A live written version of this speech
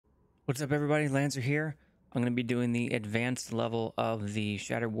What's up, everybody? Lanzer here. I'm going to be doing the advanced level of the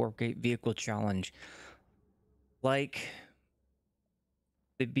Shattered Warpgate Vehicle Challenge. Like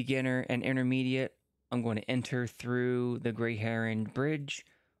the beginner and intermediate, I'm going to enter through the Grey Heron Bridge,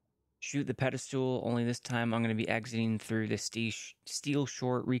 shoot the pedestal, only this time I'm going to be exiting through the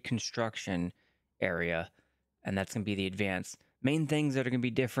Steelshore Reconstruction area, and that's going to be the advanced. Main things that are going to be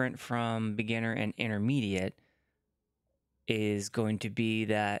different from beginner and intermediate is going to be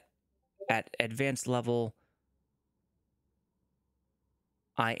that at advanced level,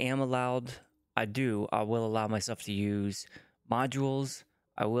 I will allow myself to use modules.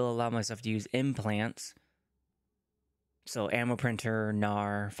 I will allow myself to use implants. So ammo printer,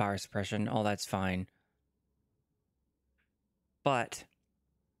 NAR, fire suppression, all that's fine. But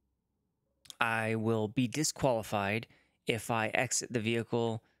I will be disqualified if I exit the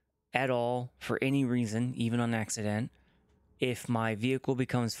vehicle at all for any reason, even on accident. If my vehicle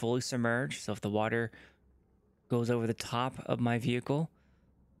becomes fully submerged, so if the water goes over the top of my vehicle,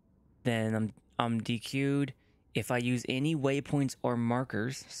 then I'm DQ'd. If I use any waypoints or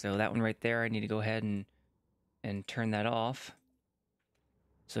markers, so that one right there, I need to go ahead and turn that off.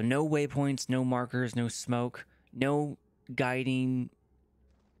 So no waypoints, no markers, no smoke, no guiding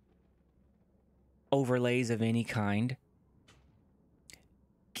overlays of any kind.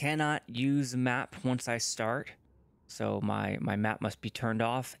 Cannot use map once I start. So my map must be turned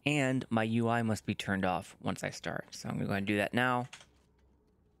off and my UI must be turned off once I start. So I'm going to go ahead and do that now.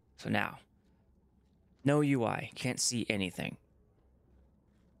 So now, no UI, can't see anything.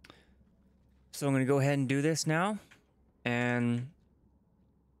 So I'm going to go ahead and do this now. And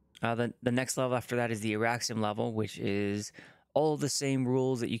the next level after that is the Auraxium level, which is all the same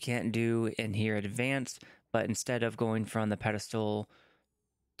rules that you can't do in here at advanced, but instead of going from the pedestal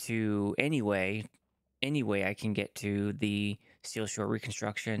to any way I can get to the Steelshore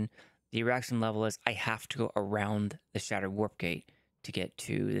Reconstruction. The Auraxium level is I have to go around the Shattered Warpgate to get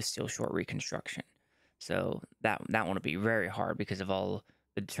to the Steelshore Reconstruction. So that one will be very hard because of all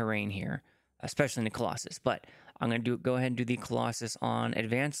the terrain here, especially in the Colossus. But I'm going to go ahead and do the Colossus on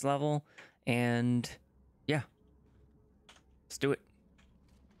advanced level, and yeah, let's do it.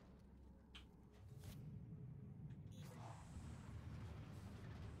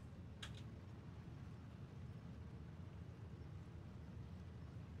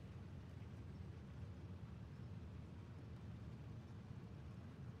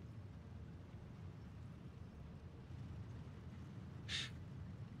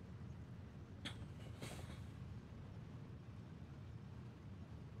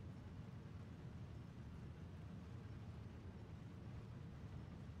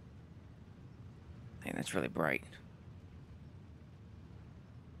 Man, that's really bright.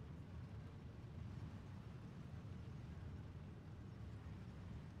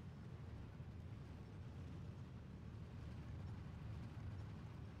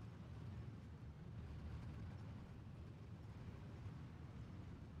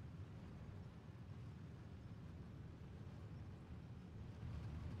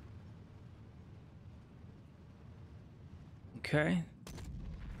 Okay.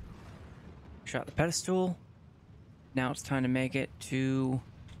 Shot the pedestal. Now it's time to make it to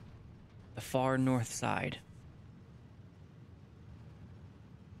the far north side.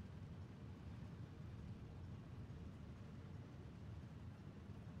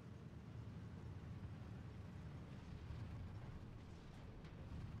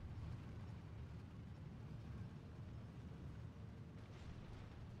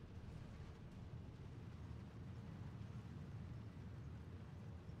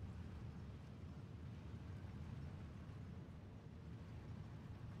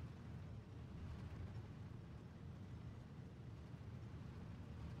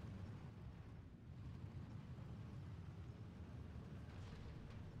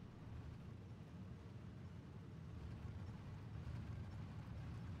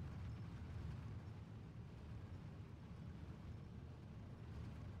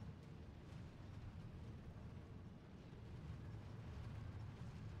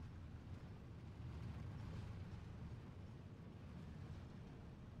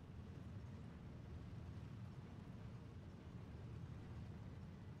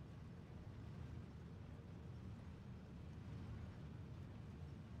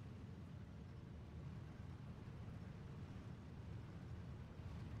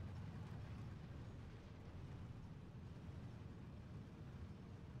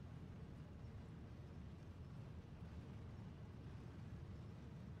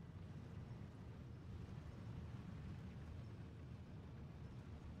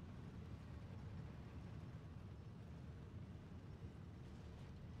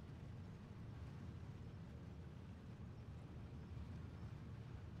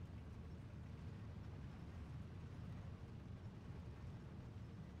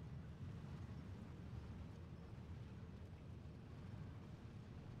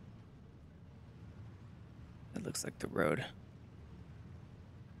 That looks like the road.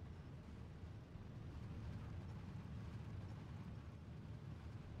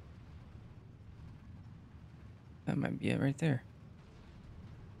 That might be it right there.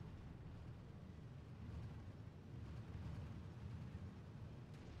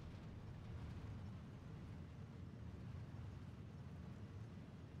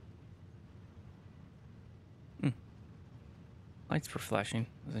 Lights were flashing.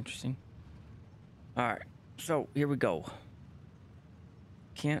 That was interesting. All right, so here we go.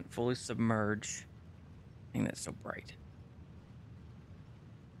 Can't fully submerge. I think that's so bright.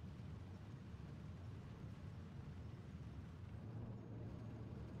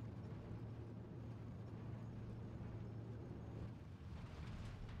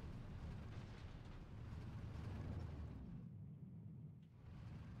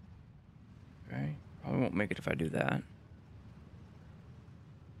 Okay, probably won't make it if I do that.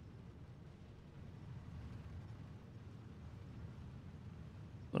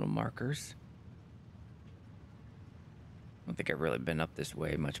 Little markers. I don't think I've really been up this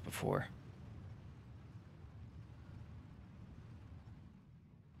way much before.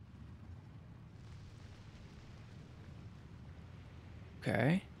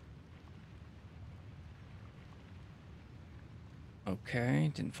 Okay.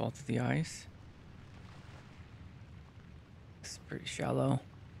 Okay, didn't fall through the ice. It's pretty shallow.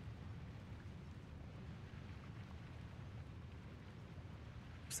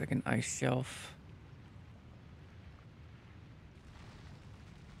 Looks like an ice shelf.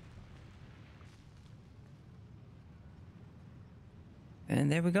 And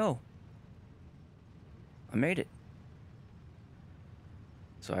there we go. I made it.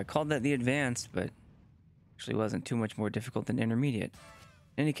 So I called that the advanced, but actually wasn't too much more difficult than intermediate.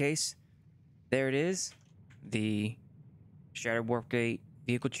 In any case, there it is. The Shattered Warpgate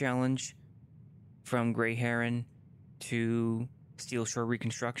Vehicle Challenge from Grey Heron to Steelshore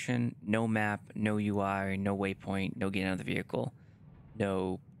Reconstruction. No map, no UI, no waypoint, no getting out of the vehicle,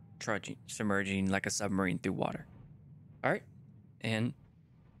 no trudging, submerging like a submarine through water. All right, and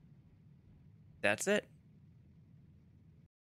that's it.